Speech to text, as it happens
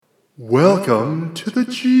Welcome to the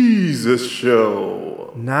Jesus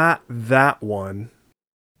Show. Not that one.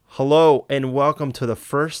 Hello and welcome to the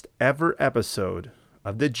first ever episode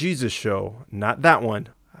of the Jesus Show. Not that one.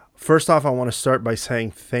 First off, I want to start by saying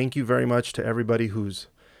thank you very much to everybody who's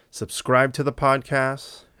subscribed to the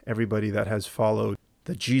podcast, everybody that has followed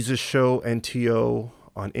the Jesus Show NTO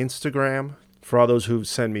on Instagram, for all those who've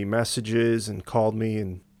sent me messages and called me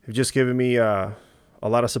and have just given me a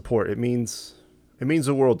lot of support. It means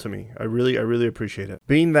the world to me. I really appreciate it.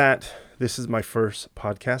 Being that this is my first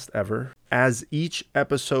podcast ever, as each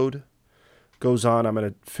episode goes on, I'm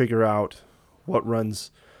going to figure out what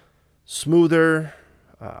runs smoother,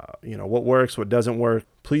 what works, what doesn't work.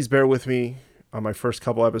 Please bear with me on my first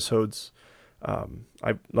couple episodes.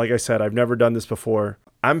 Like I said, I've never done this before.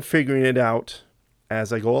 I'm figuring it out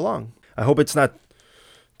as I go along. I hope it's not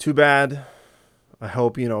too bad. I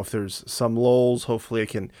hope, if there's some lulls, hopefully I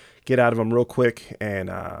can get out of them real quick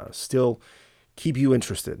and still keep you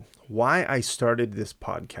interested. Why I started this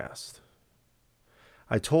podcast.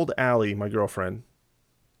 I told Allie, my girlfriend,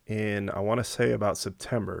 in, I want to say about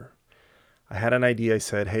September, I had an idea. I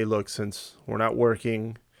said, hey, look, since we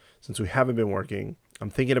haven't been working,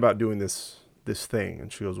 I'm thinking about doing this thing.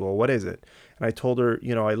 And she goes, well, what is it? And I told her,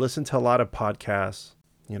 I listen to a lot of podcasts.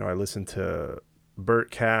 I listen to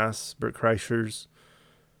Bert Kreischer's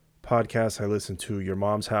podcast. I listen to Your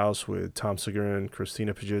Mom's House with Tom Segura and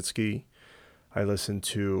Christina Pajitsky. I listen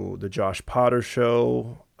to the Josh Potter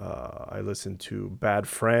Show. I listen to Bad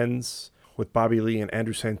Friends with Bobby Lee and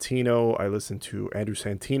Andrew Santino. I listen to Andrew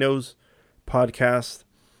Santino's podcast,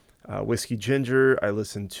 Whiskey Ginger. I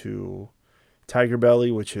listen to Tiger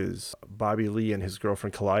Belly, which is Bobby Lee and his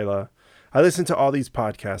girlfriend Kalila. I listened to all these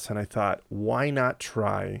podcasts and I thought, why not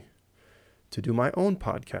try to do my own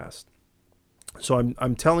podcast? So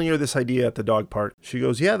I'm telling her this idea at the dog park. She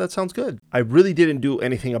goes, yeah, that sounds good. I really didn't do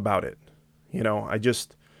anything about it.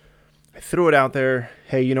 I threw it out there.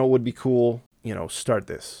 Hey, it would be cool, start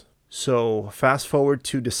this. So fast forward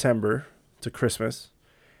to December, to Christmas,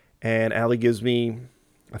 and Allie gives me,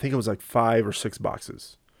 I think it was like 5 or 6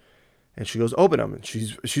 boxes. And she goes, open them. And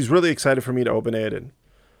she's really excited for me to open it. And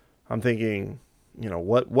I'm thinking,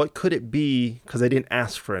 what could it be? Because I didn't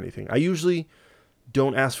ask for anything. I usually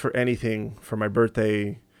don't ask for anything for my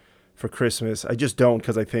birthday, for Christmas. I just don't,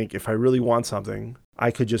 because I think if I really want something,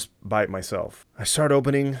 I could just buy it myself. I start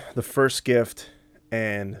opening the first gift,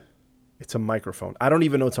 and it's a microphone. I don't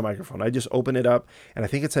even know it's a microphone. I just open it up, and I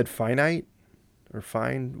think it said Finite or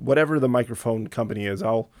Fine, whatever the microphone company is.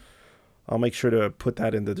 I'll make sure to put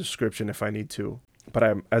that in the description if I need to.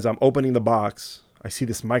 But as I'm opening the box, I see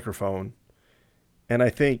this microphone, and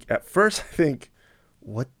at first I think,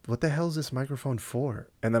 what the hell is this microphone for?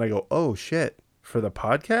 And then I go, oh shit, for the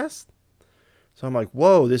podcast? So I'm like,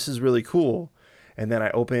 whoa, this is really cool. And then I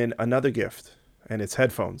open another gift, and it's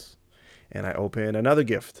headphones. And I open another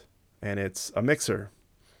gift, and it's a mixer.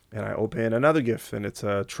 And I open another gift, and it's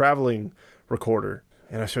a traveling recorder.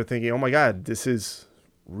 And I start thinking, oh my God, this is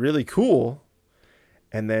really cool.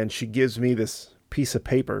 And then she gives me this piece of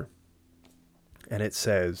paper, and it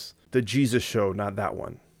says, The Jesus Show, Not That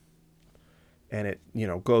One. And it,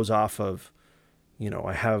 goes off of,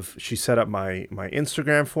 she set up my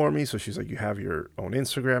Instagram for me. So she's like, you have your own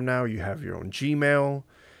Instagram now, you have your own Gmail.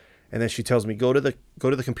 And then she tells me, go to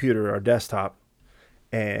the computer, our desktop,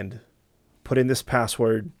 and put in this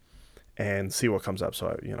password and see what comes up. So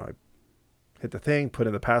I hit the thing, put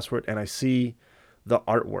in the password, and I see the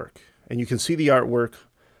artwork. And you can see the artwork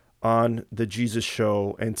on the Jesus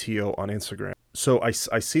Show NTO on Instagram. So I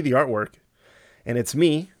see the artwork, and it's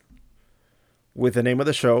me with the name of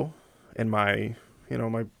the show and my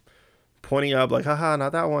pointing up like, haha,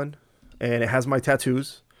 not that one. And it has my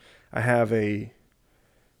tattoos. I have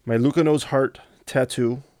my Luca Knows Heart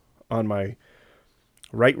tattoo on my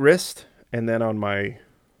right wrist. And then on my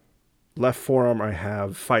left forearm, I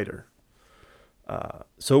have Fighter.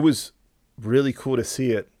 So it was really cool to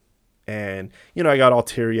see it. And, I got all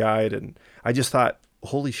teary-eyed, and I just thought,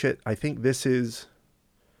 holy shit, I think this is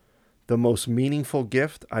the most meaningful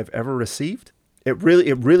gift I've ever received. It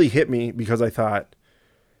really hit me, because I thought,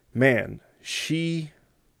 man, she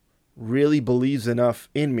really believes enough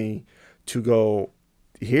in me to go,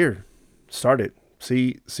 here, start it,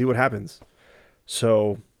 see what happens.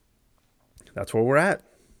 So that's where we're at.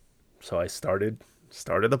 So I started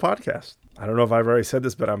the podcast. I don't know if I've already said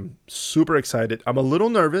this, but I'm super excited. I'm a little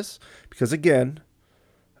nervous because, again,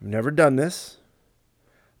 I've never done this,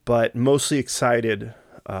 but mostly excited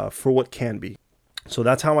for what can be. So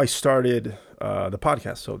that's how I started the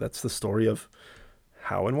podcast. So that's the story of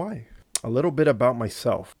how and why. A little bit about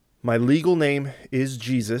myself. My legal name is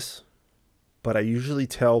Jesus. but I usually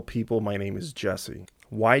tell people my name is Jesse.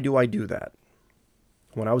 Why do I do that?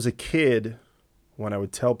 When I was a kid, when I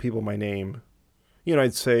would tell people my name,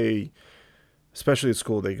 I'd say, especially at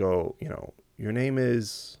school, they go, your name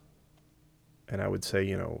is, and I would say,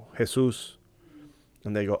 Jesus.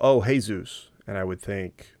 And they go, oh, Jesus. And I would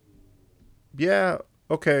think, yeah,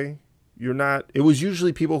 okay, you're not. It was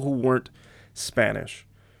usually people who weren't Spanish.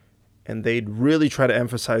 And they'd really try to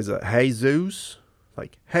emphasize that Jesus,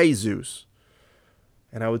 like Jesus.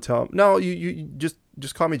 And I would tell them, no, you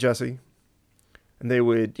just call me Jesse. And they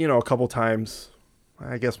would, a couple times,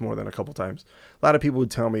 I guess more than a couple times, a lot of people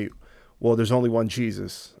would tell me, well, there's only one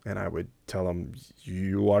Jesus. And I would tell them,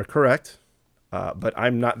 you are correct, but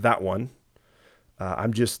I'm not that one.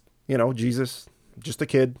 I'm just, Jesus, just a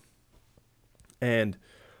kid. And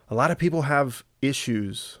a lot of people have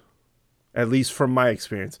issues, at least from my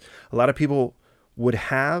experience. A lot of people would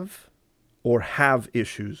have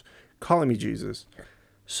issues calling me Jesus.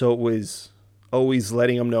 So it was always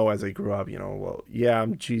letting them know as I grew up, well, yeah,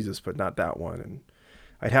 I'm Jesus, but not that one. And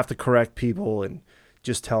I'd have to correct people and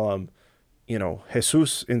just tell them,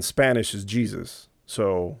 Jesus in Spanish is Jesus.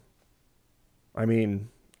 So, I mean,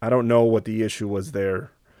 I don't know what the issue was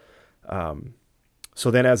there. So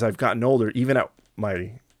then as I've gotten older, even at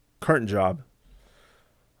my current job,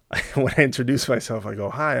 when I introduce myself, I go,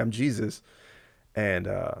 hi, I'm Jesus. And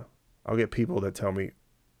I'll get people that tell me,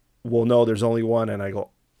 well, no, there's only one. And I go,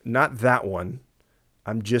 not that one.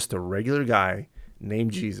 I'm just a regular guy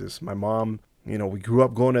named Jesus. My mom, we grew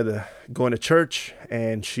up going to church,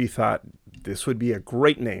 and she thought this would be a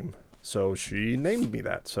great name. So she named me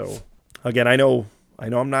that. So again, I know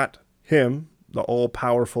I'm not him, the all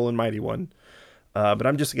powerful and mighty one, but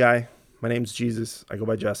I'm just a guy. My name's Jesus. I go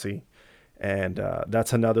by Jesse. And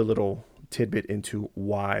that's another little tidbit into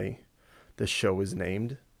why the show is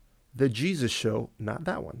named The Jesus Show, not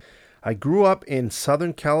that one. I grew up in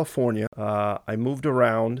Southern California. I moved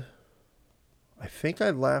around. I think I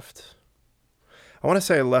want to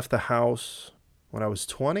say I left the house when I was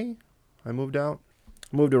 20. I moved out.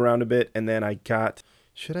 Moved around a bit, and then I got,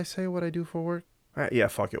 should I say what I do for work? Yeah,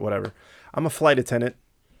 fuck it, whatever. I'm a flight attendant.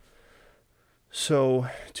 So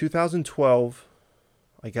 2012,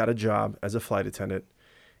 I got a job as a flight attendant,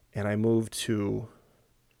 and I moved to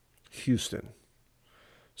Houston.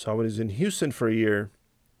 So I was in Houston for a year,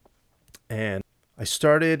 and I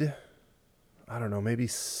started, I don't know, maybe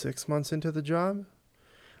 6 months into the job,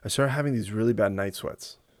 I started having these really bad night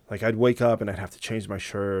sweats. Like I'd wake up and I'd have to change my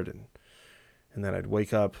shirt, and then I'd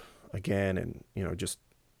wake up again and, just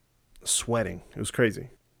sweating. It was crazy.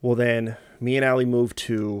 Well, then me and Allie moved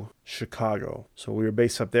to Chicago. So we were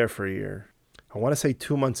based up there for a year. I want to say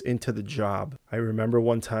 2 months into the job, I remember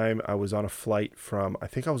one time I was on a flight I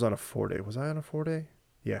think I was on a 4-day. Was I on a 4-day?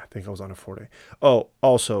 Yeah, I think I was on a 4-day. Oh,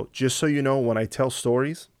 also, just so you know, when I tell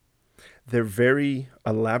stories, they're very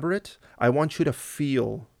elaborate. I want you to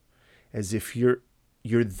feel as if you're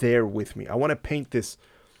there with me. I want to paint this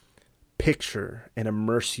picture and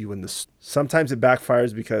immerse you in this. Sometimes it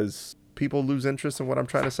backfires because people lose interest in what I'm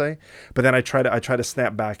trying to say, but then I try to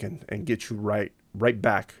snap back and get you right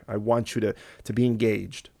back. I want you to be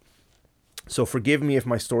engaged. So forgive me if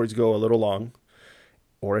my stories go a little long,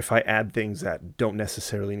 or if I add things that don't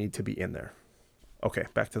necessarily need to be in there. Okay,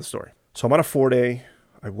 back to the story. So I'm on a 4-day.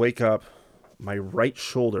 I wake up, my right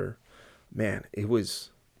shoulder, man, it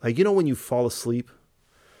was like, when you fall asleep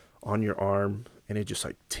on your arm and it just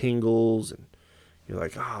like tingles and you're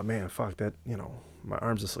like, oh man, fuck that, my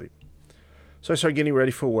arm's asleep. So I start getting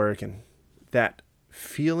ready for work, and that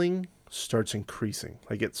feeling starts increasing.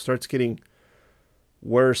 Like it starts getting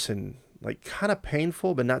worse and like kind of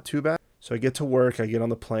painful, but not too bad. So I get to work, I get on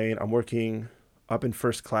the plane, I'm working up in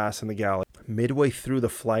first class in the galley. Midway through the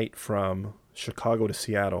flight from Chicago to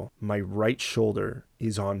Seattle, my right shoulder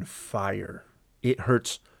is on fire. It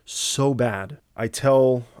hurts so bad. I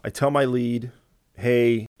tell my lead,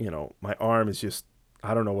 hey, my arm is just,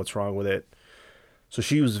 I don't know what's wrong with it. So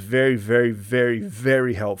she was very, very, very,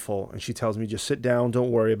 very helpful. And she tells me, just sit down,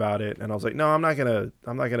 don't worry about it. And I was like, no, I'm not gonna,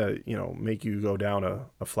 make you go down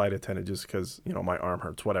a flight attendant just because, my arm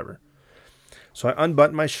hurts, whatever. So I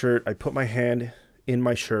unbutton my shirt. I put my hand in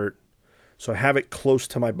my shirt. So I have it close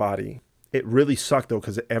to my body. It really sucked though,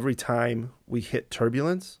 because every time we hit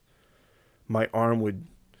turbulence, my arm would,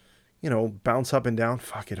 bounce up and down.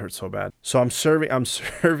 Fuck, it hurt so bad. So I'm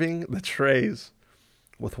serving the trays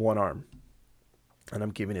with one arm. And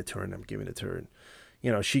I'm giving it to her, and I'm giving it to her.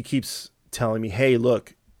 And, she keeps telling me, hey,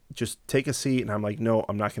 look, just take a seat. And I'm like, no,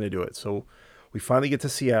 I'm not going to do it. So we finally get to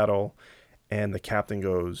Seattle, and the captain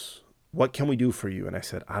goes, what can we do for you? And I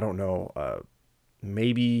said, I don't know.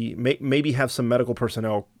 Maybe have some medical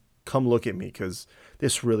personnel come look at me because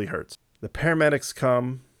this really hurts. The paramedics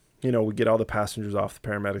come, we get all the passengers off. The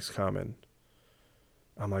paramedics come and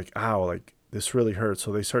I'm like, ow, like this really hurts.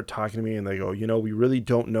 So they start talking to me and they go, we really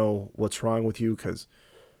don't know what's wrong with you because,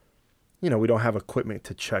 we don't have equipment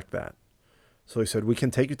to check that. So they said, we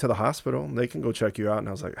can take you to the hospital and they can go check you out. And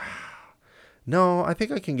I was like, no, I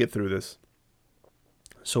think I can get through this.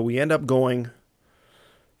 So we end up going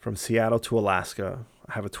from Seattle to Alaska.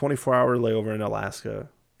 I have a 24-hour layover in Alaska,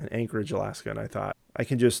 in Anchorage, Alaska. And I thought I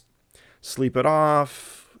can just sleep it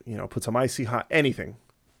off, put some icy hot, anything.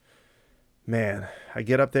 Man, I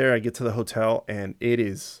get up there, I get to the hotel, and it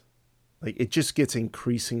just gets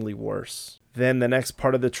increasingly worse. Then the next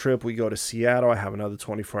part of the trip, we go to Seattle. I have another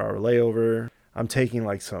 24-hour layover. I'm taking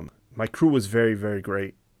my crew was very, very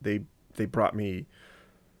great. They brought me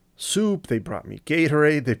soup. They brought me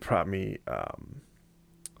Gatorade. They brought me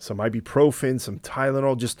some ibuprofen, some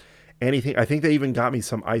Tylenol, just anything. I think they even got me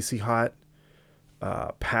some icy hot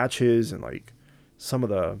patches and some of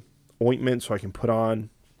the ointment so I can put on.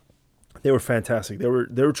 They were fantastic. They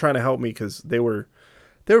were trying to help me because they were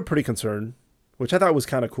pretty concerned, which I thought was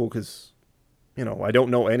kind of cool because, I don't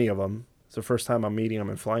know any of them. It's the first time I'm meeting them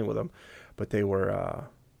and flying with them, but they were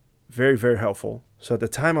very, very helpful. So at the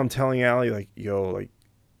time I'm telling Allie,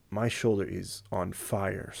 my shoulder is on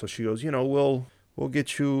fire. So she goes, we'll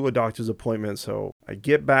get you a doctor's appointment. So I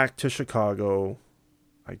get back to Chicago.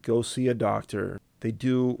 I go see a doctor. They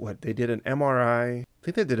did an MRI. I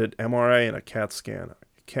think they did an MRI and a CAT scan.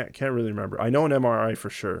 Can't really remember. I know an MRI for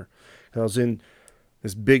sure. I was in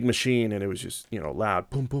this big machine and it was just, loud.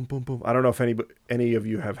 Boom, boom, boom, boom. I don't know if any of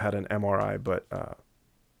you have had an MRI, but,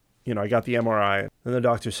 I got the MRI. And the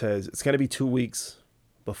doctor says it's going to be 2 weeks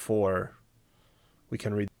before we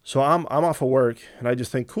can read. So I'm off of work and I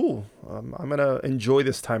just think, cool, I'm going to enjoy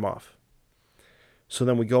this time off. So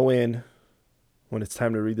then we go in when it's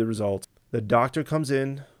time to read the results. The doctor comes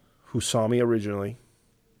in who saw me originally.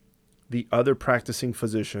 The other practicing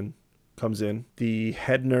physician comes in. The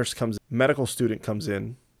head nurse comes in. Medical student comes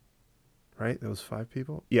in. Right? There was 5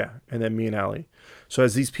 people? Yeah. And then me and Allie. So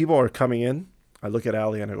as these people are coming in, I look at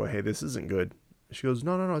Allie and I go, hey, this isn't good. She goes,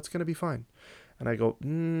 no, it's going to be fine. And I go,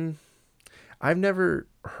 I've never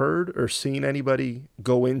heard or seen anybody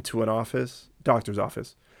go into an office, doctor's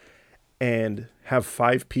office, and have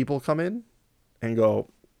 5 people come in and go,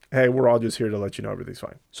 hey, we're all just here to let you know everything's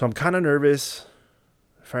fine. So I'm kind of nervous.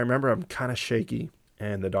 If I remember, I'm kind of shaky.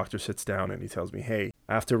 And the doctor sits down and he tells me, hey,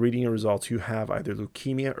 after reading your results, you have either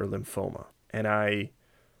leukemia or lymphoma. And I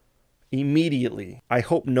immediately, I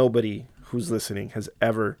hope nobody who's listening has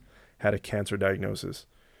ever had a cancer diagnosis.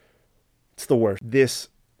 It's the worst. This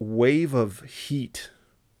wave of heat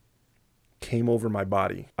came over my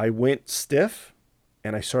body. I went stiff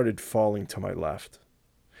and I started falling to my left.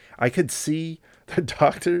 I could see the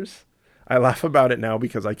doctors. I laugh about it now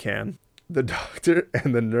because I can. The doctor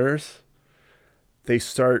and the nurse, they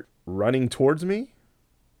start running towards me.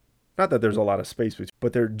 Not that there's a lot of space between,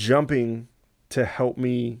 but they're jumping to help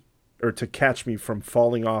me or to catch me from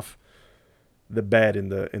falling off the bed in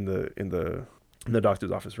the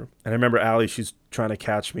doctor's office room. And I remember Allie, she's trying to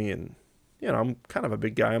catch me and, I'm kind of a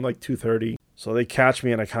big guy. I'm like 230. So they catch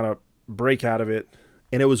me and I kind of break out of it.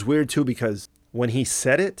 And it was weird too because when he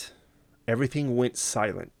said it, everything went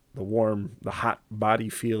silent. The hot body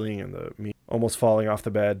feeling and me almost falling off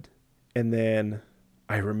the bed. And then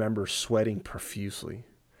I remember sweating profusely.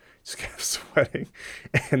 Just kept sweating.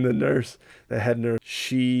 And the head nurse,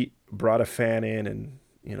 she brought a fan in and,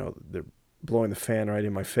 they're blowing the fan right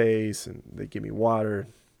in my face and they give me water.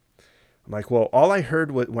 I'm like, well, all I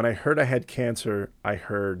heard when I heard I had cancer, I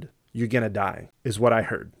heard, you're going to die, is what I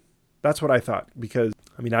heard. That's what I thought because,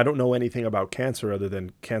 I don't know anything about cancer other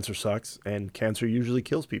than cancer sucks and cancer usually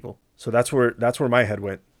kills people. So that's where my head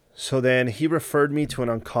went. So then he referred me to an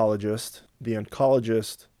oncologist. The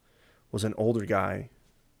oncologist was an older guy.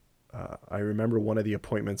 I remember one of the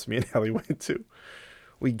appointments me and Ellie went to.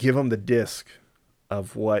 We give him the disc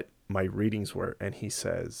of what my readings were. And he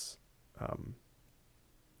says,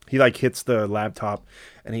 he hits the laptop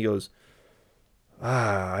and he goes,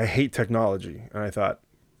 I hate technology. And I thought,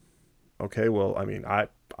 okay, well,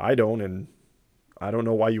 I don't, and I don't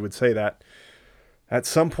know why you would say that. At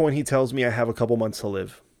some point, he tells me I have a couple months to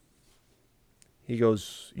live. He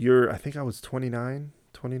goes, I think I was 29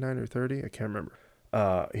 or 30. I can't remember.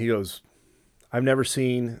 He goes, I've never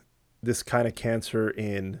seen this kind of cancer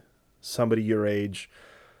in somebody your age.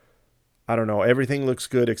 I don't know. Everything looks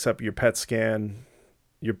good except your PET scan.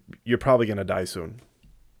 You're probably going to die soon.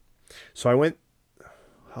 So I went,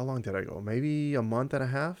 how long did I go? Maybe a month and a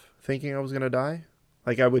half thinking I was going to die.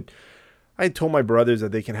 I'd I told my brothers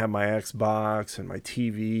that they can have my Xbox and my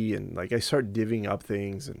TV, and like I start divvying up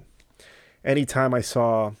things. And anytime I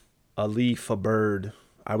saw a leaf, a bird,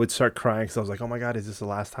 I would start crying because I was like, oh my God, is this the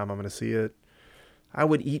last time I'm going to see it? I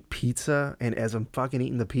would eat pizza, and as I'm fucking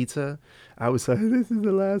eating the pizza, I was like, this is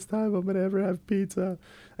the last time I'm going to ever have pizza.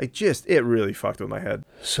 It really fucked with my head.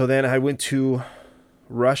 So then I went to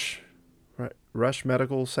Rush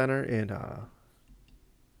Medical Center in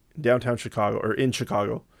downtown Chicago, or in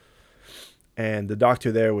Chicago. And the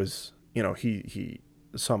doctor there was, he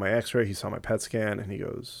saw my x-ray, he saw my PET scan, and he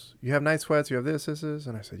goes, you have night sweats, you have this.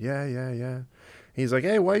 And I said, yeah. And he's like,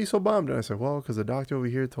 hey, why are you so bummed? And I said, well, because the doctor over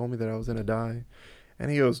here told me that I was going to die. And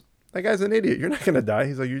he goes, that guy's an idiot. You're not going to die.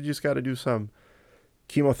 He's like, you just got to do some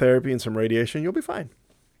chemotherapy and some radiation. You'll be fine.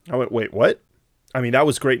 I went, wait, what? I mean, that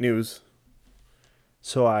was great news.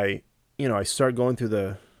 So I start going through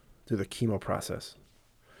the chemo process.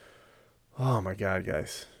 Oh my God,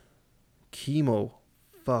 guys. Chemo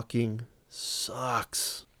fucking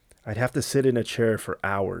sucks. I'd have to sit in a chair for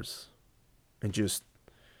hours and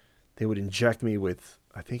they would inject me with,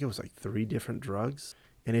 I think it was like 3 different drugs.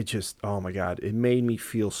 And it just, oh my God, it made me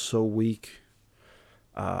feel so weak.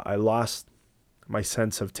 I lost my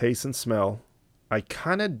sense of taste and smell. I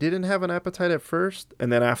kind of didn't have an appetite at first.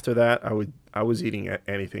 And then after that, I was eating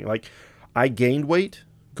anything. Like, I gained weight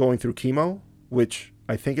going through chemo, which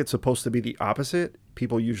I think it's supposed to be the opposite.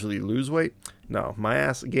 People usually lose weight. No, my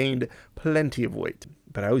ass gained plenty of weight,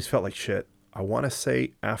 but I always felt like shit. I want to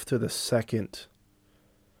say after the second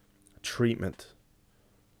treatment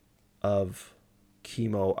of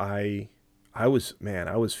chemo, I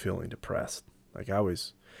was feeling depressed. Like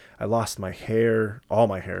I lost my hair, all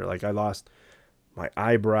my hair. Like I lost my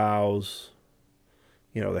eyebrows,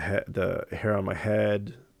 the hair on my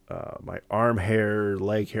head, my arm hair,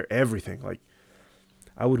 leg hair, everything. Like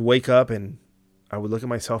I would wake up and I would look at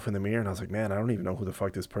myself in the mirror and I was like, man, I don't even know who the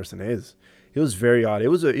fuck this person is. It was very odd. It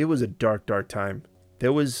was a dark time.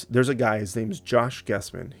 There's a guy, his name's Josh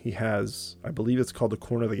Gessman. He has, I believe it's called the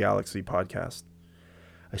Corner of the Galaxy podcast.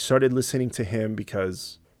 I started listening to him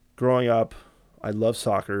because growing up, I love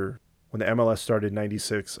soccer. When the MLS started in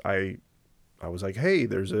 96, I was like, hey,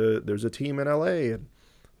 there's a team in LA and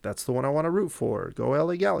that's the one I want to root for. Go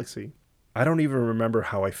LA Galaxy. I don't even remember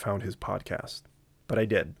how I found his podcast, but I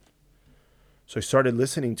did. So I started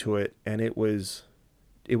listening to it, and it was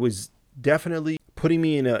definitely putting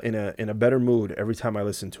me in a better mood every time I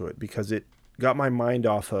listened to it, because it got my mind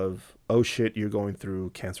off of, oh shit, you're going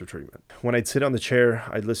through cancer treatment. When I'd sit on the chair,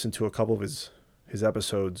 I'd listen to a couple of his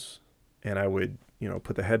episodes, and I would,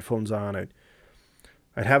 put the headphones on. I'd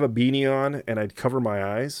have a beanie on, and I'd cover my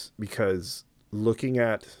eyes, because looking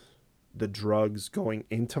at the drugs going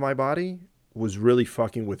into my body was really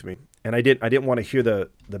fucking with me. And I didn't want to hear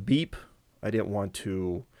the beep. I didn't want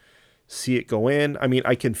to see it go in. I mean,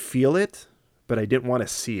 I can feel it, but I didn't want to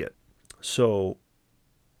see it. So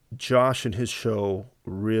Josh and his show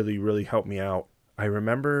really, really helped me out. I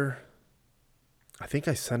remember, I think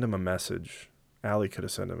I sent him a message. Allie could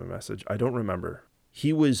have sent him a message. I don't remember.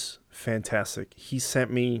 He was fantastic. He sent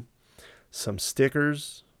me some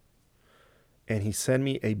stickers, and he sent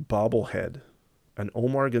me a bobblehead, an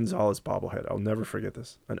Omar Gonzalez bobblehead. I'll never forget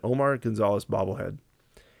this. An Omar Gonzalez bobblehead.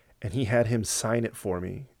 And he had him sign it for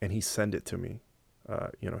me, and he sent it to me.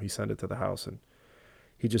 He sent it to the house, and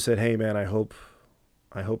he just said, hey man, I hope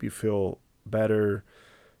you feel better.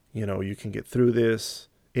 You can get through this.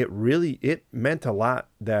 It meant a lot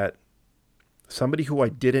that somebody who I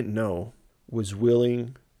didn't know was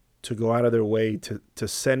willing to go out of their way to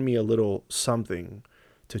send me a little something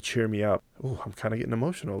to cheer me up. Oh, I'm kind of getting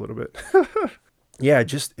emotional a little bit. Yeah,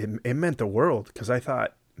 it meant the world, because I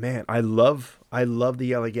thought, man, I love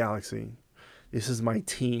the LA Galaxy. This is my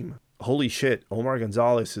team. Holy shit, Omar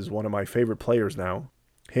Gonzalez is one of my favorite players now.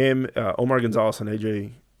 Him, Omar Gonzalez and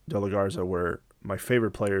AJ De La Garza were my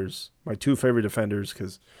favorite players, my 2 favorite defenders,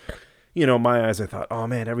 because, in my eyes, I thought, oh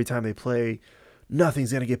man, every time they play,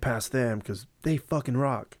 nothing's going to get past them because they fucking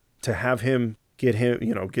rock. To have him, get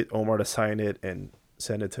Omar to sign it and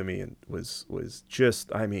send it to me, and was just,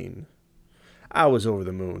 I mean, I was over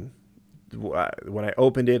the moon. When I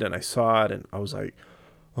opened it and I saw it, and I was like,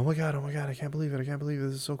 oh my God, I can't believe it.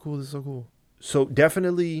 This is so cool. So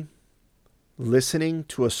definitely listening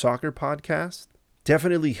to a soccer podcast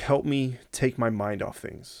definitely helped me take my mind off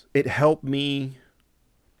things. It helped me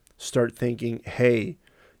start thinking, hey,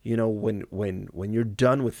 when you're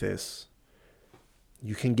done with this,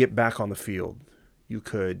 you can get back on the field. You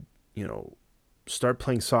could, start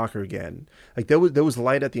playing soccer again. Like there was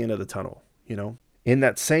light at the end of the tunnel, In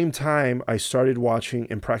that same time, I started watching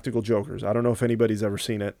Impractical Jokers. I don't know if anybody's ever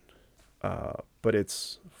seen it. but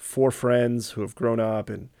it's four friends who have grown up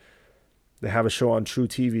and they have a show on True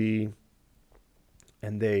TV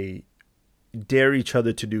and they dare each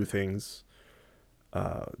other to do things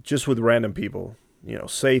just with random people,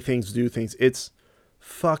 say things, do things. It's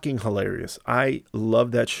fucking hilarious. I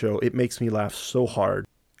love that show. It makes me laugh so hard.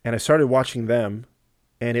 And I started watching them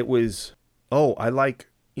and it was, I like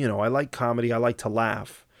comedy. I like to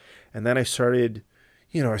laugh. And then I started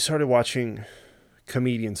watching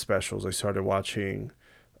comedian specials. I started watching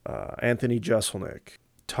Anthony Jeselnik,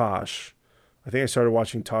 Tosh. I think I started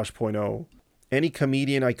watching Tosh.0. Any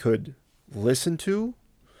comedian I could listen to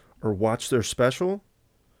or watch their special,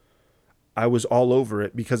 I was all over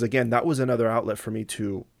it because, again, that was another outlet for me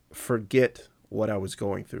to forget what I was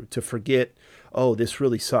going through, to forget, this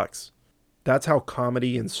really sucks. That's how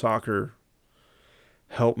comedy and soccer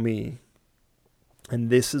helped me. And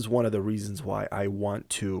this is one of the reasons why I wanted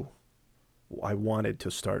to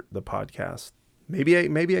start the podcast.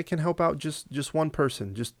 Maybe I can help out just one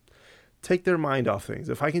person, just take their mind off things.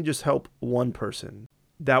 If I can just help one person,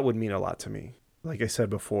 that would mean a lot to me. Like I said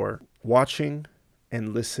before, watching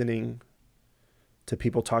and listening to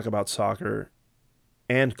people talk about soccer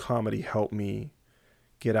and comedy helped me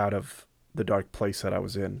get out of the dark place that I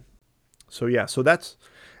was in. So that's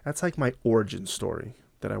like my origin story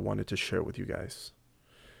that I wanted to share with you guys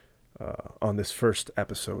on this first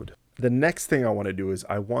episode. The next thing I want to do is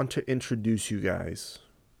I want to introduce you guys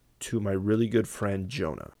to my really good friend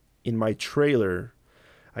Jonah. In my trailer,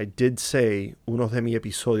 I did say unos de mis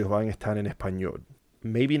episodios van a estar en español.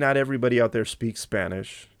 Maybe not everybody out there speaks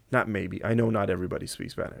Spanish. Not maybe. I know not everybody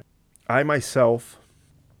speaks Spanish. I myself,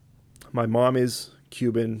 my mom is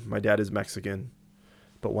Cuban, my dad is Mexican,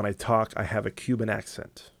 but when I talk, I have a Cuban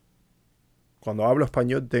accent. Cuando hablo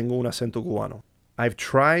español, tengo un acento cubano. I've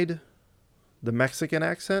tried the Mexican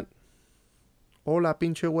accent. Hola,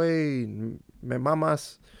 pinche güey, me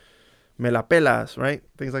mamas, me la pelas, right?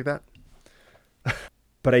 Things like that.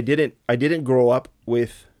 But I didn't grow up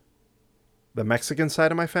with the Mexican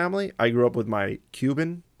side of my family. I grew up with my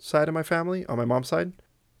Cuban side of my family on my mom's side.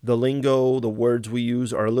 The lingo, the words we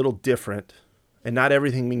use are a little different, and not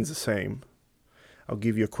everything means the same. I'll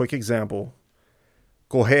give you a quick example.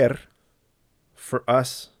 Coger, for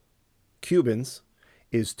us Cubans,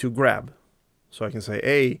 is to grab. So I can say,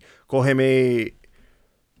 hey, cógeme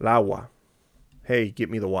el agua. Hey, get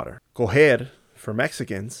me the water. Coger, for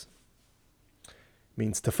Mexicans,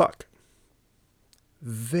 means to fuck.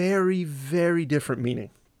 Very, very different meaning.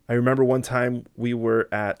 I remember one time we went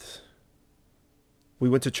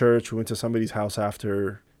to church, we went to somebody's house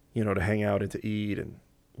after, to hang out and to eat, and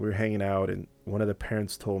we were hanging out, and one of the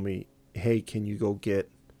parents told me, hey, can you go get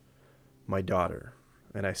my daughter?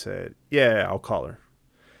 And I said, yeah, I'll call her.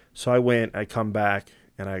 So I went, I come back,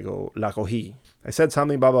 and I go, la cogí. I said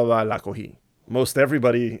something, blah, blah, blah, la cogí. Most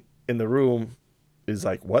everybody in the room is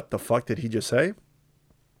like, what the fuck did he just say?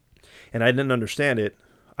 And I didn't understand it.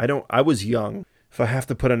 I was young. If I have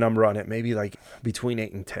to put a number on it, maybe like between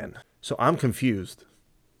 8 and 10. So I'm confused.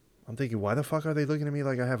 I'm thinking, why the fuck are they looking at me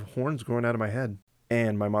like I have horns growing out of my head?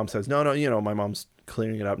 And my mom says, no, my mom's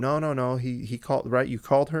clearing it up. No, he called, right? You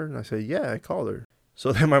called her? And I say, yeah, I called her.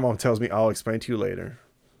 So then my mom tells me, I'll explain to you later.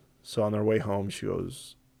 So on their way home, she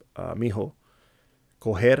goes, mijo,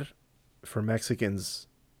 coger for Mexicans,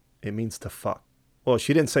 it means to fuck. Well,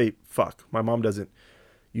 she didn't say fuck. My mom doesn't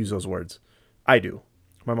use those words. I do.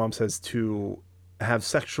 My mom says to have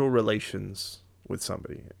sexual relations with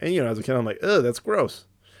somebody. And, as a kid, I'm like, ugh, that's gross.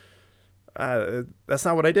 That's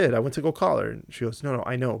not what I did. I went to go call her. And she goes, no,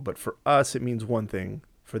 I know. But for us, it means one thing.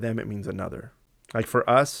 For them, it means another. Like for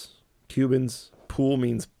us, Cubans, pool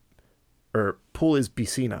is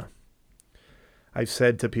piscina. I've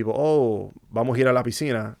said to people, oh, vamos a ir a la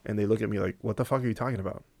piscina. And they look at me like, what the fuck are you talking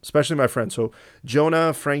about? Especially my friends. So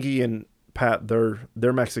Jonah, Frankie, and Pat,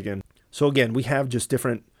 they're Mexican. So again, we have just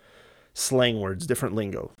different slang words, different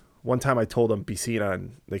lingo. One time I told them piscina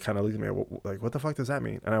and they kind of looked at me like, what the fuck does that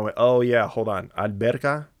mean? And I went, oh yeah, hold on.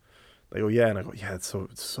 Alberca? They go, yeah. And I go, yeah, it's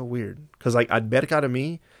so weird. Because like alberca to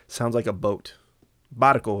me sounds like a boat.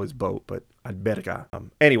 Barco is boat, but alberca.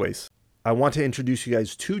 Anyways, I want to introduce you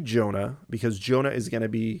guys to Jonah because Jonah is going to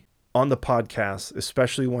be on the podcast,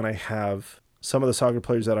 especially when I have some of the soccer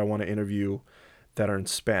players that I want to interview that are in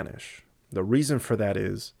Spanish. The reason for that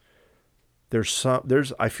is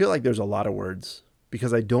I feel like there's a lot of words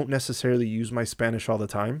because I don't necessarily use my Spanish all the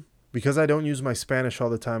time. Because I don't use my Spanish all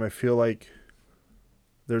the time, I feel like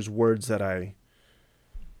there's words that I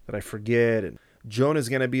forget. And Jonah's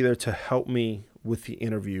going to be there to help me with the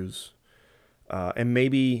interviews. And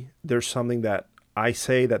maybe there's something that I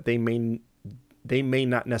say that they may they may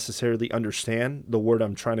not necessarily understand the word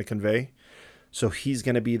I'm trying to convey. So he's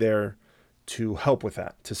going to be there to help with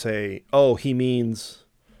that, to say, oh, he means,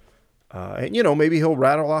 and, maybe he'll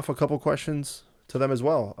rattle off a couple questions to them as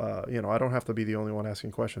well. I don't have to be the only one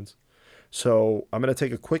asking questions. So I'm going to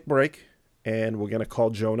take a quick break, and we're going to call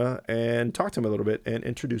Jonah and talk to him a little bit and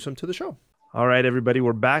introduce him to the show. All right, everybody.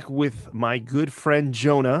 We're back with my good friend,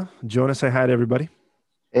 Jonah. Jonah, say hi to everybody.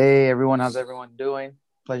 Hey, everyone. How's everyone doing?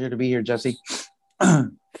 Pleasure to be here, Jesse.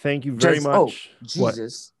 Thank you very much. Oh,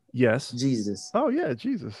 Jesus. What? Yes. Jesus. Oh, yeah,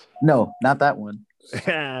 Jesus. No, not that one.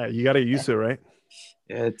 Yeah, you got to get used to it, right?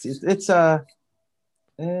 Yeah,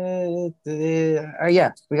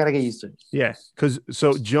 we got to get used to it. Yeah,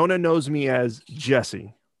 so Jonah knows me as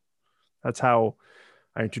Jesse. That's how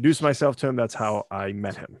I introduced myself to him. That's how I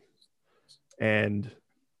met him. And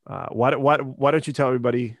why don't you tell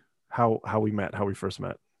everybody how we met, how we first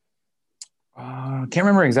met? I can't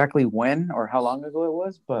remember exactly when or how long ago it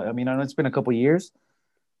was, but I know it's been a couple years.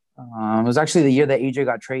 It was actually the year that AJ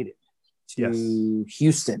got traded to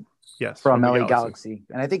Houston. Yes, from LA Galaxy.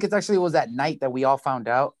 And I think it actually was that night that we all found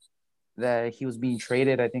out that he was being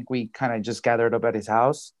traded. I think we kind of just gathered up at his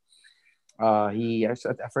house. I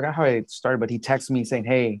forgot how it started, but he texted me saying,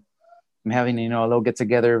 hey, I'm having, a little get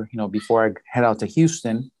together, before I head out to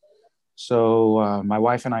Houston. So my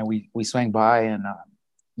wife and I, we swang by, and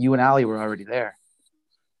you and Ali were already there.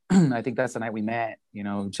 I think that's the night we met,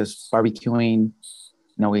 just barbecuing,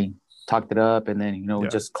 we talked it up, and then, we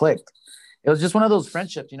just clicked. It was just one of those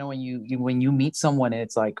friendships, when you meet someone and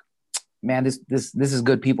it's like, man, this is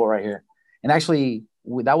good people right here. And actually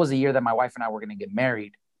that was the year that my wife and I were going to get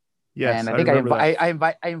married. Yes. And I think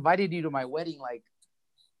I invited you to my wedding, like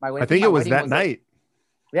my wedding. I think it was that night.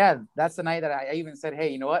 Yeah. That's the night that I even said, hey,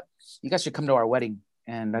 you know what? You guys should come to our wedding.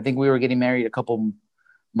 And I think we were getting married a couple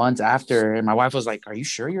months after. And my wife was like, are you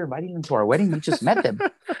sure you're inviting them to our wedding? We just met them.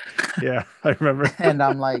 Yeah, I remember. And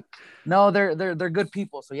I'm like, no, they're good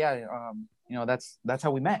people. So yeah, that's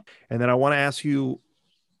how we met. And then I want to ask you,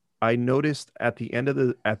 I noticed at the end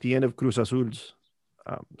of Cruz Azul's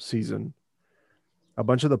season, a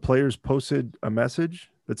bunch of the players posted a message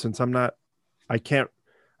that since I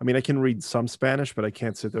can read some Spanish, but I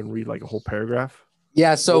can't sit there and read like a whole paragraph.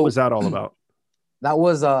 Yeah. So what was that all about? That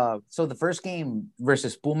was so the first game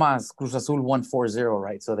versus Pumas, Cruz Azul won 4-0,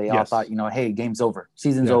 right? So they all thought, hey, game's over.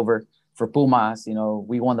 Season's over for Pumas.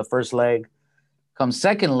 We won the first leg. Come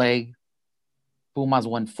second leg, Pumas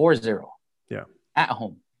won 4-0. Yeah. At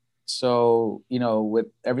home. So, with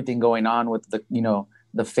everything going on with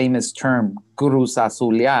the famous term Cruz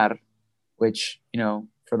Azulear, which,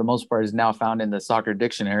 for the most part is now found in the soccer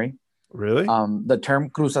dictionary. Really? The term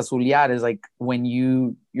Cruz Azulear is like when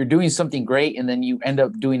you're doing something great and then you end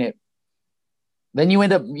up doing it. Then you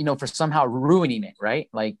end up, for somehow ruining it, right?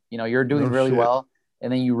 Like, you're doing really well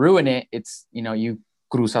and then you ruin it. It's, you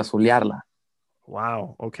Cruz Azulearla.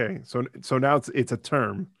 Wow. Okay. So now it's a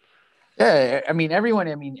term. Yeah.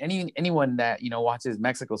 Anyone that, watches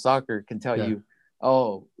Mexico soccer can tell you,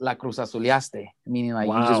 oh, la Cruz Azuleaste, meaning like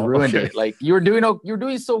you just ruined it. Like you're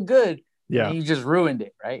doing so good. Yeah. And you just ruined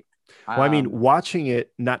it. Right. Well, watching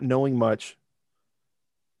it, not knowing much,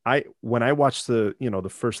 when I watched the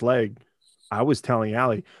first leg, I was telling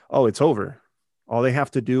Ali, oh, it's over. All they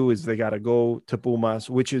have to do is they got to go to Pumas,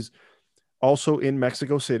 which is also in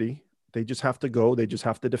Mexico City. They just have to go. They just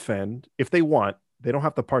have to defend if they want. They don't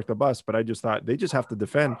have to park the bus, but I just thought they just have to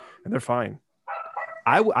defend and they're fine.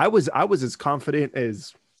 I was as confident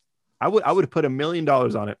as I would have put $1 million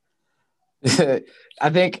on it. I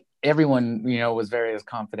think everyone, was very as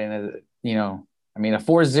confident as, a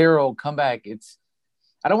 4-0 comeback.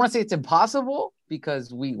 I don't want to say it's impossible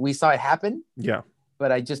because we saw it happen. Yeah.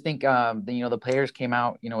 But I just think, the players came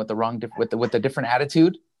out, with the different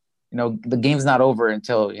attitude. The game's not over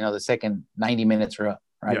until, the second 90 minutes are up.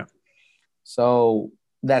 Right. Yeah. So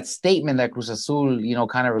that statement that Cruz Azul,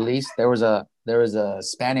 kind of released, there was a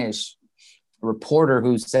Spanish reporter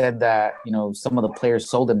who said that, some of the players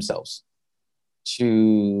sold themselves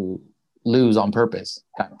to lose on purpose.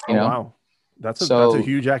 Wow. That's a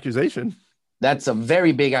huge accusation. That's a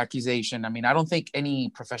very big accusation. I don't think any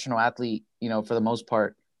professional athlete, for the most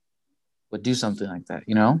part would do something like that.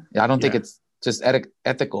 I don't think it's just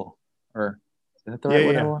ethical, or is that the right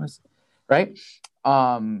word I want to say? Right.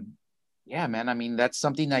 Yeah, man. That's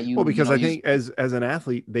something that you. Well, because I think as an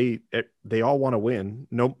athlete, they all want to win.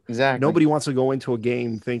 Exactly. Nobody wants to go into a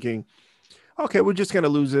game thinking, okay, we're just going to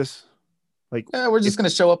lose this. Like, we're just going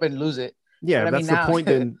to show up and lose it. Yeah, if that's the point.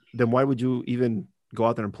 Then why would you even go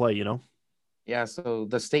out there and play? Yeah. So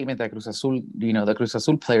the statement that Cruz Azul, the Cruz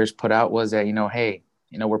Azul players put out was that, hey,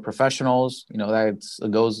 we're professionals.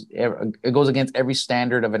 It goes against every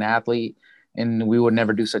standard of an athlete, and we would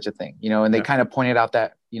never do such a thing. And they kind of pointed out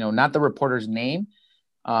that not the reporter's name,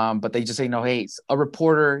 but they just say, no, hey, a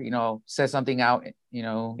reporter, says something out,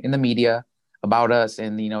 in the media about us,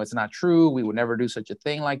 and it's not true. We would never do such a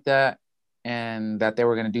thing like that, and that they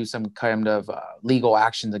were going to do some kind of legal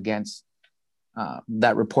actions against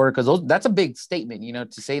that reporter, because that's a big statement,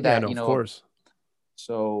 to say that. Of course.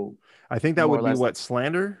 So I think that would be what,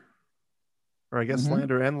 slander, or I guess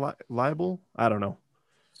slander and libel. I don't know,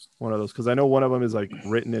 one of those, because I know one of them is like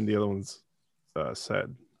written and the other one's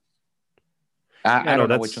said. I don't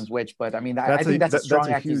know which one's which, but I mean, I think that's a strong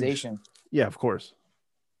accusation. Yeah, of course.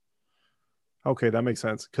 Okay, that makes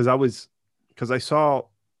sense. Because I saw,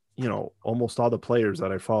 almost all the players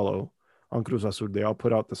that I follow on Cruz Azul, they all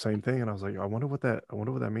put out the same thing, and I was like, I wonder what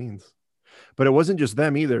that means. But it wasn't just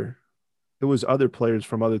them either. It was other players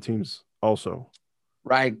from other teams also.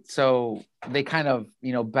 Right. So they kind of,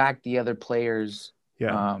 backed the other players.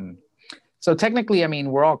 Yeah. So technically, I mean,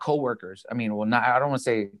 we're all coworkers. I mean, I don't want to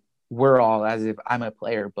say we're all as if I'm a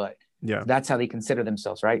player, but yeah, that's how they consider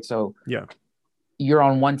themselves, right? So yeah, you're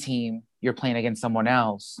on one team, you're playing against someone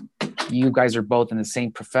else. You guys are both in the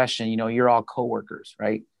same profession. You're all coworkers,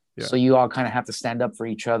 right? Yeah. So you all kind of have to stand up for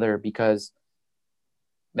each other, because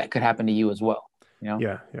that could happen to you as well.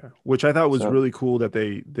 Yeah. Which I thought was really cool that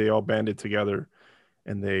they all banded together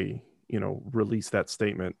and they, released that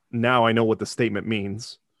statement. Now I know what the statement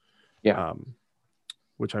means. Yeah.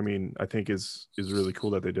 Which, I mean, I think is really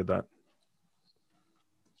cool that they did that.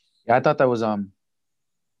 Yeah, I thought that was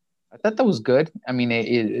good. I mean,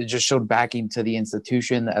 it just showed backing to the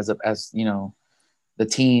institution as the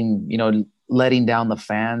team, letting down the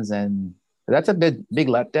fans, and that's a big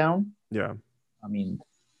letdown. Yeah. I mean,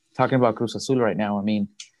 talking about Cruz Azul right now, I mean,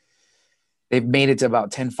 they've made it to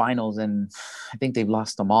about 10 finals, and I think they've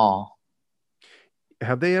lost them all.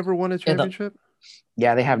 Have they ever won a championship?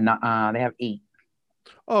 Yeah, they have not. They have 8.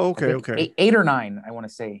 Oh, okay. 8 or 9, I want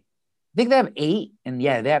to say. I think they have 8, and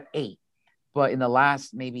yeah, they have 8. But in the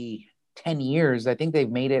last maybe 10 years, I think they've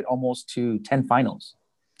made it almost to 10 finals.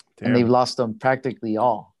 Damn. And they've lost them practically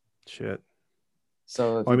all. Shit.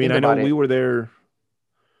 So I mean, I know we were there,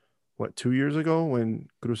 2 years ago when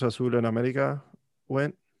Cruz Azul and America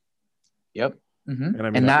went? Yep. Mm-hmm. And I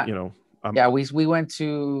mean, that, we went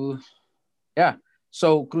to,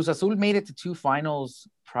 So Cruz Azul made it to 2 finals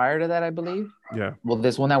prior to that, I believe. Yeah. Well,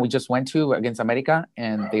 this one that we just went to against America,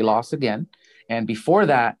 and they lost again. And before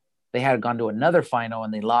that, they had gone to another final,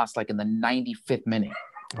 and they lost like in the 95th minute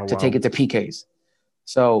to take it to PKs.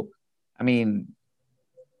 So, I mean,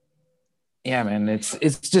 yeah, man,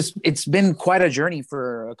 it's been quite a journey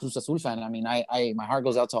for a Cruz Azul fan. I mean, my heart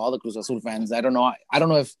goes out to all the Cruz Azul fans. I don't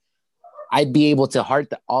know if I'd be able to heart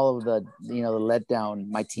all of the the letdown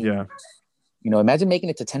my team. Yeah. Imagine making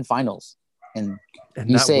it to 10 finals and you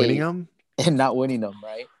not winning them, and not winning them,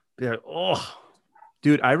 right? Yeah. Oh,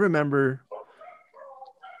 dude, I remember.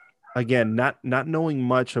 Again, not knowing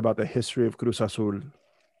much about the history of Cruz Azul,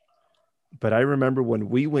 but I remember when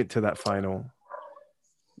we went to that final,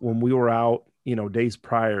 when we were out, days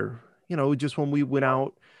prior, just when we went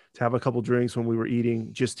out to have a couple drinks, when we were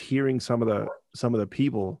eating, just hearing some of the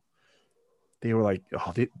people, they were like,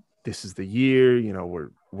 "Oh, this is the year,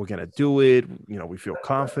 we're gonna do it, we feel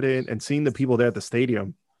confident," and seeing the people there at the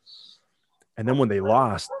stadium, and then when they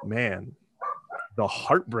lost, man, the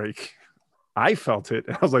heartbreak. I felt it.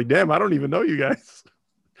 I was like, damn, I don't even know you guys.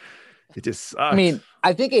 It just sucks. I mean,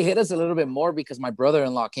 I think it hit us a little bit more because my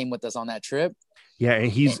brother-in-law came with us on that trip. Yeah,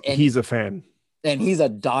 and he's a fan. And he's a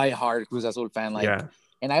diehard Cruz Azul fan. Like, yeah.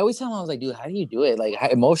 And I always tell him, I was like, dude, how do you do it? Like,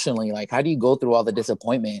 emotionally, like, how do you go through all the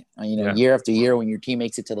disappointment, year after year when your team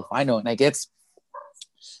makes it to the final? And like, it's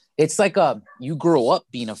like you grow up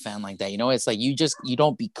being a fan like that. It's like you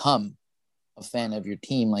don't become a fan of your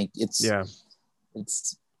team. Like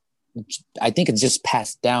I think it's just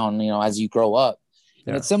passed down, as you grow up.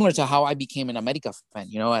 And it's similar to how I became an America fan.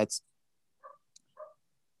 It's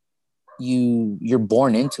you're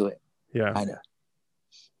born into it. Yeah. Kind of.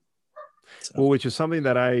 So. Well, which is something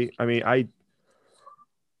that I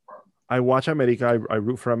watch America. I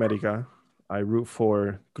root for America. I root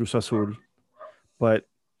for Cruz Azul. But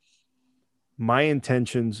my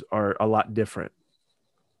intentions are a lot different.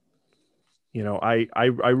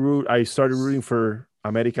 I started rooting for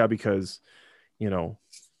America because,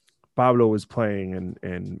 Pablo was playing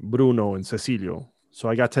and Bruno and Cecilio. So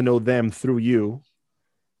I got to know them through you.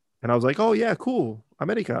 And I was like, oh, yeah, cool.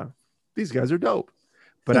 America. These guys are dope.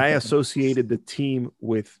 But I associated the team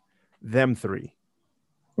with them 3.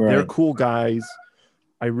 Right. They're cool guys.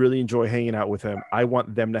 I really enjoy hanging out with them. I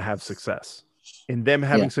want them to have success. In them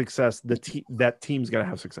having Yeah. success, that team's gonna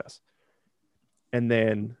have success. And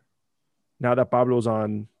then now that Pablo's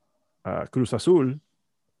on Cruz Azul,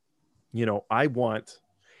 I want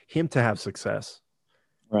him to have success.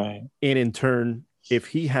 Right. And in turn, if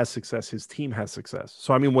he has success, his team has success.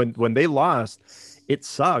 So I mean, when they lost, it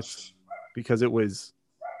sucked because it was,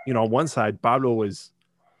 on one side,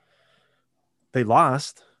 they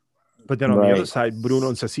lost, but then on the other side, Bruno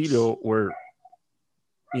and Cecilio were,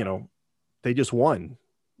 they just won.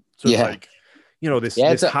 So it's like,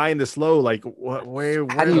 this high and this low, like where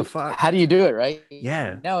the fuck? How do you do it, right?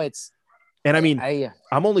 Yeah. No, it's. And I mean,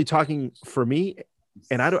 I'm only talking for me,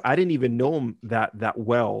 and I didn't even know him that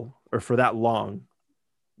well or for that long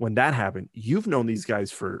when that happened. You've known these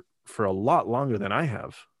guys for a lot longer than I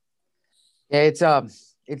have. Yeah,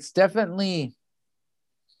 it's definitely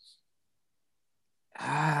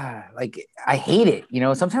like I hate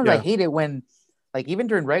it. Sometimes I hate it when, like, even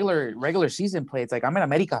during regular season play, it's like I'm an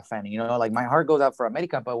America fan. Like my heart goes out for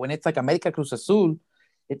America, but when it's like America Cruz Azul,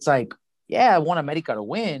 it's like, yeah, I want America to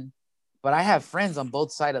win, but I have friends on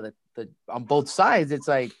both sides of on both sides. It's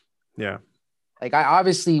like, yeah, like I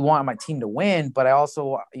obviously want my team to win, but I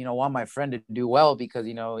also want my friend to do well because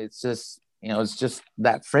it's just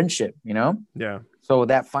that friendship. Yeah. So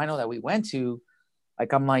that final that we went to,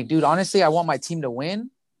 like, I'm like, dude, honestly, I want my team to win,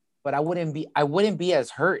 but I wouldn't be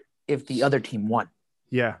as hurt if the other team won.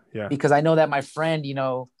 Yeah, yeah. Because I know that my friend,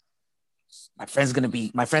 my friend's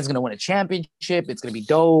gonna win a championship. It's gonna be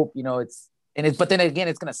dope. But then again,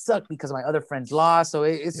 it's gonna suck because my other friends lost. So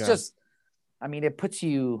it's just, I mean, it puts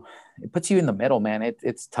you in the middle, man.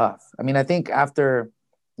 It's tough. I mean, I think after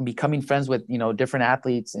becoming friends with different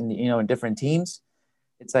athletes and in different teams,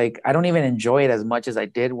 it's like I don't even enjoy it as much as I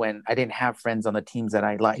did when I didn't have friends on the teams that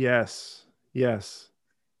I like. Yes.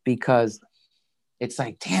 Because it's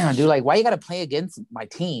like, damn, dude, like, why you got to play against my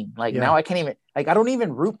team? Like, now I can't even, like, I don't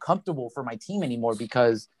even root comfortable for my team anymore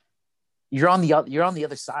because you're on the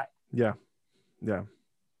other side. Yeah.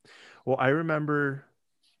 Well, I remember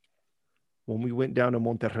when we went down to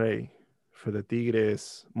Monterrey for the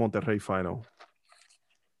Tigres Monterrey final,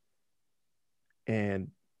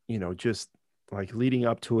 and just like leading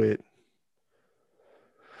up to it,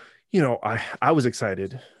 I was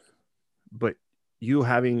excited, but you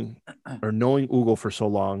having or knowing Hugo for so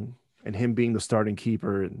long and him being the starting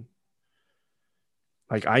keeper, and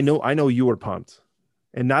like I know you were pumped,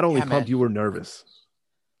 and not only pumped, man, you were nervous.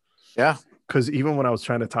 Yeah, because even when I was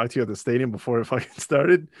trying to talk to you at the stadium before it fucking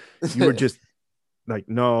started, you were just like,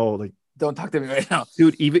 no, like, don't talk to me right now,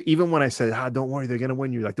 dude. Even when I said, don't worry, they're gonna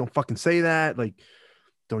win, you're like, don't fucking say that, like,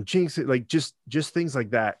 don't jinx it, like just things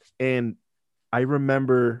like that. And I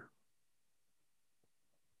remember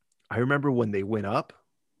when they went up,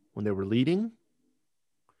 when they were leading,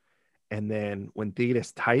 and then when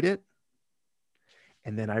Tigres tied it,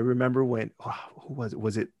 and then I remember when who was it?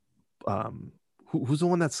 Was it who's the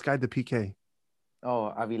one that skied the PK?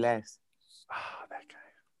 Oh, Avilés. That guy.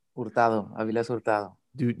 Avilés Hurtado.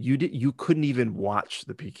 Dude, you couldn't even watch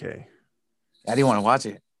the PK. I didn't want to watch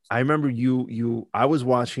it. I remember I was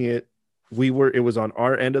watching it. It was on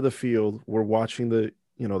our end of the field. We're watching the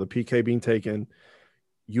PK being taken.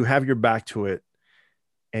 You have your back to it.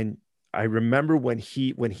 And I remember when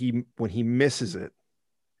he misses it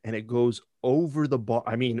and it goes over the bar.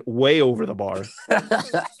 I mean, way over the bar.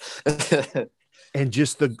 And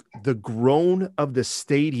just the groan of the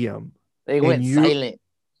stadium. They went silent.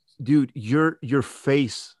 Dude, your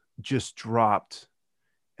face just dropped.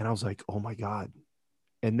 And I was like, oh my God.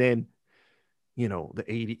 And then, the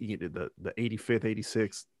 85th,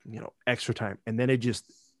 86th, extra time. And then it just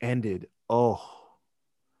ended. Oh,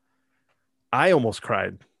 I almost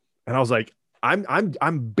cried. And I was like,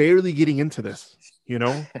 I'm barely getting into this,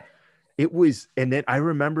 It was, and then I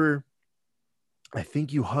remember, I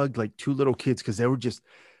think you hugged like two little kids because they were just,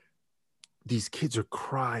 these kids are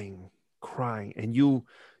crying. And you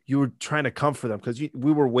were trying to comfort them because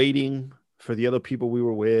we were waiting for the other people we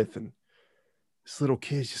were with. And this little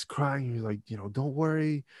kid's just crying. You're like, don't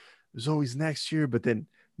worry, there's always next year. But then,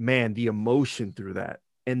 man, the emotion through that.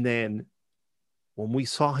 And then when we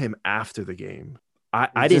saw him after the game,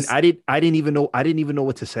 I didn't even know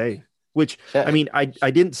what to say. Which, I mean, I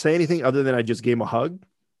didn't say anything other than I just gave him a hug.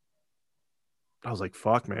 I was like,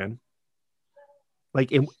 fuck, man.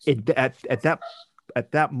 Like at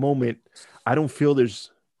that moment, I don't feel there's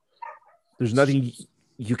nothing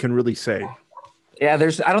you can really say. Yeah,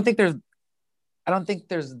 I don't think there's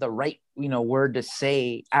the right, word to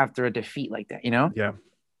say after a defeat like that, Yeah.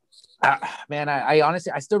 Man, I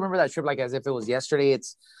honestly, I still remember that trip like as if it was yesterday.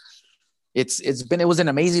 It was an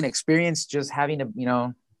amazing experience just having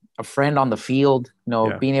to, a friend on the field,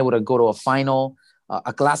 Yeah. being able to go to a final,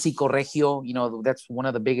 a Clásico Regio, that's one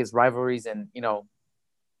of the biggest rivalries. And,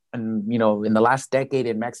 in the last decade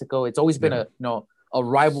in Mexico, it's always been a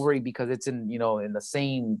rivalry because it's in the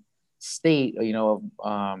same state,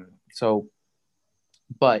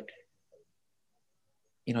 but,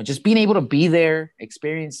 just being able to be there,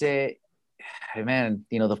 experience it, man,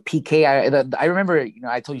 the PK. I remember,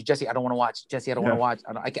 I told you, Jesse, I don't want to watch. Jesse, I don't want to watch.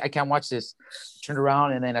 I can't watch this. Turned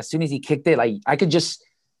around, and then as soon as he kicked it, like I could just,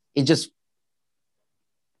 like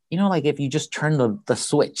if you just turn the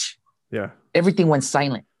switch, everything went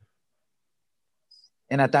silent.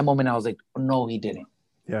 And at that moment, I was like, oh, no, he didn't.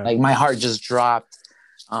 Yeah. Like my heart just dropped.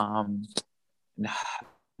 Man,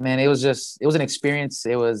 it was an experience.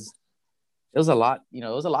 It was a lot, it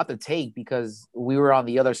was a lot to take because we were on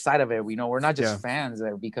the other side of it. We're not just fans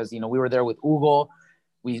there because, we were there with Hugo.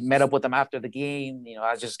 We met up with him after the game.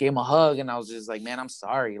 I just gave him a hug and I was just like, man, I'm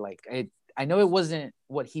sorry. Like, I know it wasn't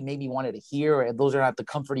what he maybe wanted to hear. And those are not the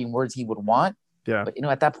comforting words he would want. Yeah. But,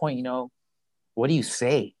 at that point, what do you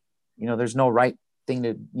say? There's no right thing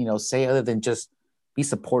to, say other than just be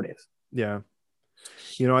supportive. Yeah.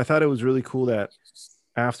 I thought it was really cool that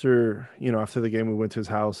after the game, we went to his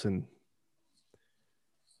house and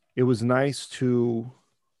it was nice to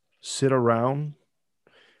sit around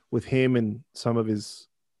with him and some of his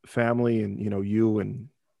family and, you and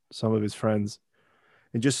some of his friends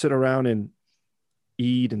and just sit around and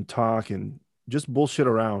eat and talk and just bullshit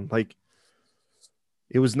around. Like,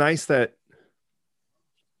 it was nice that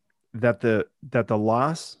the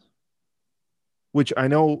loss, which I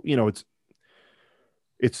know, it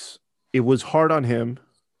was hard on him,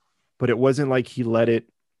 but it wasn't like he let it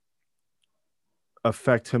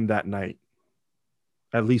affect him that night,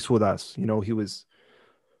 at least with us. He was,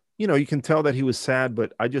 you can tell that he was sad,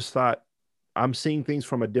 but I just thought I'm seeing things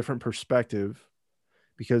from a different perspective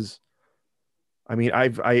because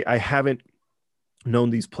I haven't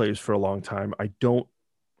known these players for a long time. I don't,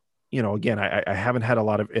 again, I haven't had a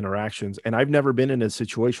lot of interactions and I've never been in a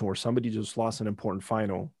situation where somebody just lost an important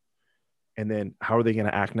final. And then how are they going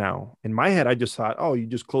to act now? In my head, I just thought, oh, you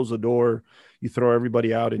just close the door, you throw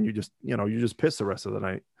everybody out and you just piss the rest of the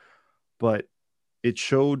night. But it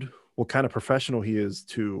showed what kind of professional he is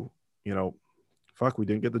to, fuck, we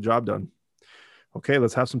didn't get the job done. Okay,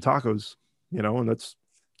 let's have some tacos, and that's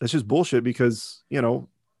just bullshit because,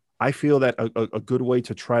 I feel that a good way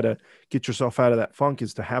to try to get yourself out of that funk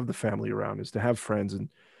is to have the family around, is to have friends and,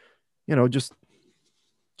 just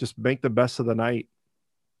make the best of the night.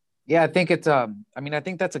 Yeah, I think it's I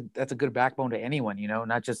think that's a good backbone to anyone,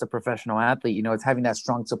 not just a professional athlete. It's having that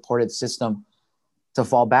strong supportive system to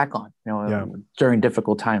fall back on, during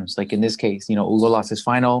difficult times. Like in this case, Hugo lost his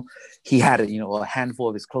final. He had a handful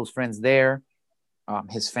of his close friends there,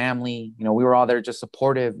 his family. We were all there just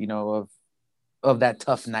supportive, of that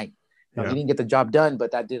tough night. He didn't get the job done,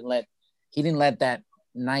 but he didn't let that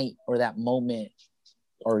night or that moment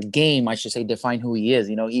or game, I should say, define who he is.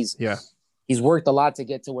 He's worked a lot to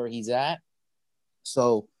get to where he's at.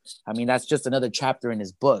 So, that's just another chapter in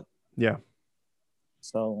his book. Yeah.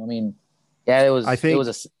 So, yeah, it was. I think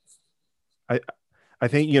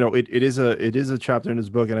it is a chapter in his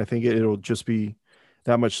book, and I think it'll just be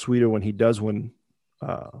that much sweeter when he does win,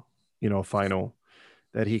 a final,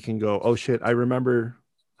 that he can go, oh shit, I remember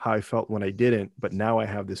how I felt when I didn't, but now I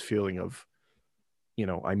have this feeling of,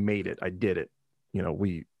 I made it, I did it.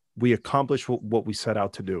 We accomplished what we set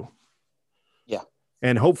out to do. Yeah.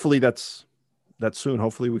 And hopefully that's soon.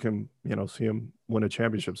 Hopefully we can, see him win a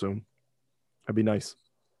championship soon. That'd be nice.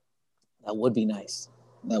 That would be nice.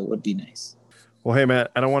 Well, hey, man,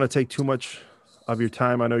 I don't want to take too much of your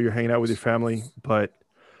time. I know you're hanging out with your family, but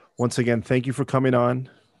once again, thank you for coming on.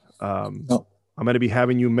 I'm going to be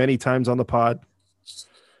having you many times on the pod.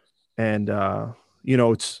 And, I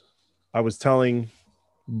was telling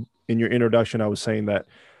in your introduction, I was saying that,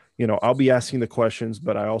 I'll be asking the questions,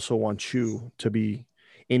 but I also want you to be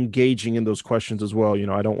engaging in those questions as well.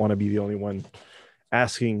 I don't want to be the only one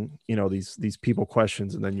asking, these people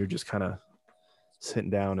questions, and then you're just kind of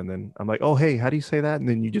sitting down, and then I'm like, oh, hey, how do you say that? And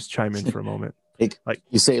then you just chime in for a moment. Like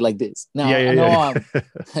you say it like this. No, yeah.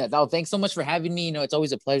 No, thanks so much for having me. It's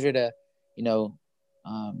always a pleasure to,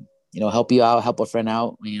 help you out, help a friend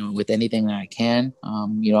out, with anything that I can.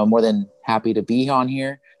 I'm more than happy to be on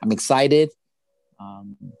here. I'm excited.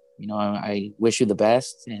 I wish you the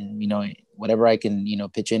best, and, whatever I can,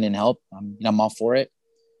 pitch in and help, I'm all for it.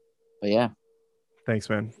 But yeah. Thanks,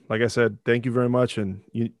 man. Like I said, thank you very much. And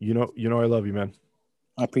you know, I love you, man.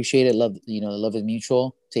 I appreciate it. Love, love is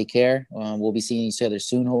mutual. Take care. We'll be seeing each other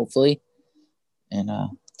soon, hopefully. And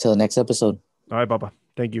till the next episode. All right, Baba.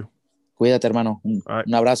 Thank you. Cuídate, hermano. All right.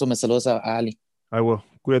 Un abrazo. Me saludas a Ali. I will.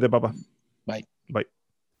 Cuídate, papa. Bye. Bye.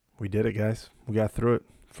 We did it, guys. We got through it.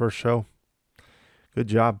 First show. Good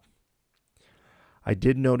job. I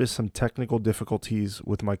did notice some technical difficulties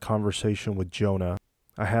with my conversation with Jonah.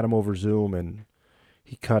 I had him over Zoom and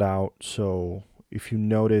he cut out. So if you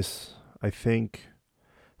notice, I think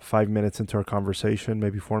 5 minutes into our conversation,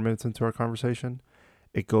 maybe 4 minutes into our conversation,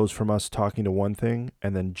 it goes from us talking to one thing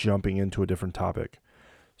and then jumping into a different topic.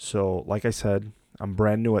 So like I said, I'm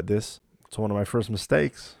brand new at this. It's one of my first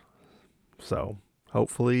mistakes. So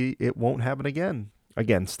hopefully it won't happen again.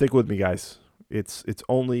 Again, stick with me, guys. It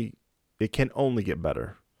can only get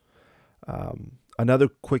better. Another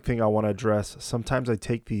quick thing I want to address. Sometimes I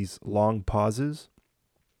take these long pauses.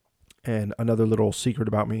 And another little secret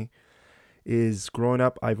about me is growing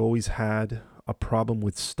up, I've always had a problem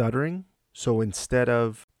with stuttering. So instead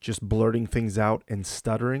of just blurting things out and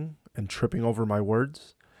stuttering and tripping over my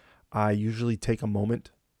words, I usually take a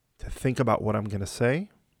moment to think about what I'm going to say.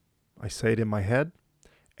 I say it in my head,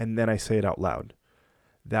 and then I say it out loud.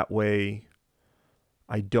 That way,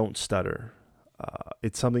 I don't stutter.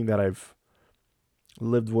 It's something that I've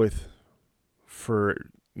lived with for,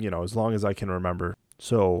 as long as I can remember.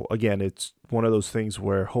 So again, it's one of those things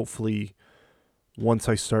where hopefully once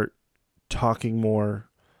I start talking more,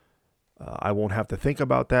 I won't have to think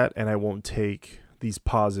about that, and I won't take these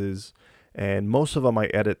pauses. And most of them I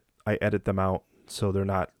edit them out, so they're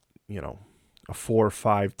not, a 4,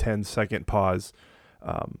 5, 10 second pause.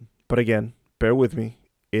 But again, bear with me.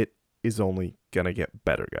 It is only gonna get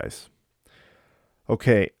better, guys.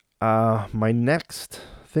 Okay, my next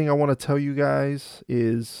thing I want to tell you guys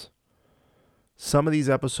is some of these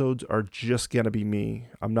episodes are just going to be me.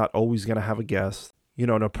 I'm not always going to have a guest. In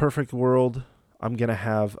a perfect world, I'm going to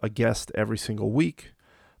have a guest every single week,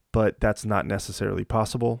 but that's not necessarily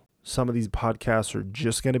possible. Some of these podcasts are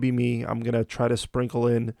just going to be me. I'm going to try to sprinkle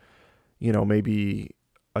in, maybe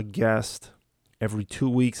a guest every 2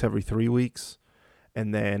 weeks, every 3 weeks,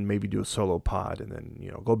 and then maybe do a solo pod, and then,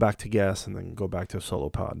 go back to guests, and then go back to a solo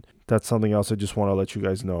pod. That's something else I just want to let you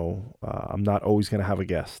guys know. I'm not always going to have a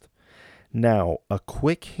guest. Now, a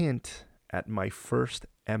quick hint at my first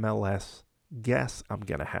MLS guest I'm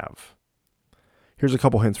going to have. Here's a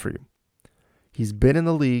couple hints for you. He's been in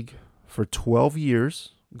the league for 12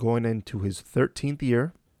 years, going into his 13th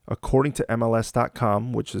year. According to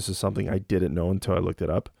MLS.com, which this is something I didn't know until I looked it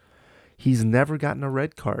up, he's never gotten a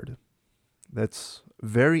red card. That's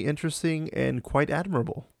very interesting and quite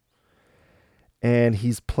admirable. And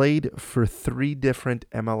he's played for 3 different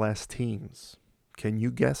MLS teams. Can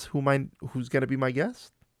you guess who's going to be my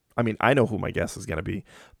guest? I mean, I know who my guest is going to be,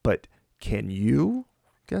 but can you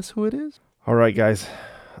guess who it is? All right, guys.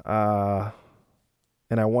 And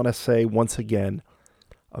I want to say once again,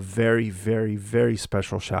 a very, very, very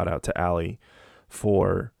special shout out to Ali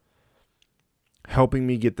for helping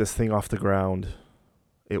me get this thing off the ground.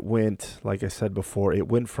 It went, like I said before, it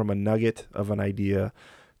went from a nugget of an idea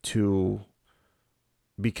to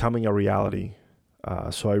becoming a reality.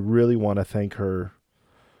 So I really want to thank her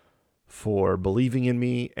for believing in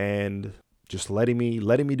me and just letting me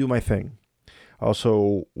do my thing. I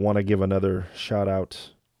also want to give another shout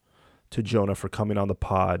out to Jonah for coming on the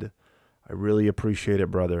pod. I really appreciate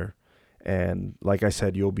it, brother. And like I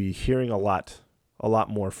said, you'll be hearing a lot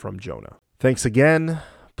more from Jonah. Thanks again.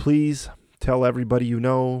 Please tell everybody you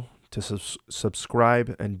know to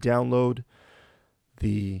subscribe and download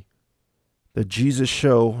the Jesus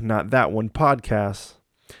Show, Not That One podcast.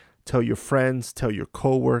 Tell your friends, tell your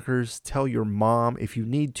coworkers, tell your mom. If you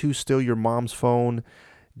need to, steal your mom's phone,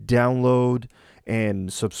 download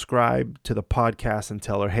and subscribe to the podcast and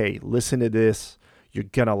tell her, hey, listen to this. You're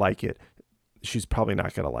going to like it. She's probably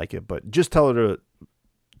not going to like it, but just tell her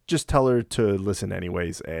to listen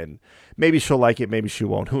anyways. And maybe she'll like it. Maybe she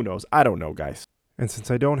won't. Who knows? I don't know, guys. And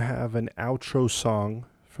since I don't have an outro song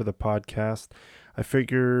for the podcast, I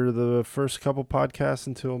figure the first couple podcasts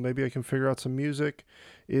until maybe I can figure out some music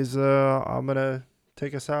is I'm going to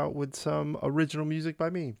take us out with some original music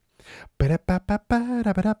by me. The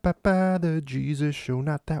Jesus Show,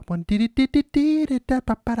 Not That One.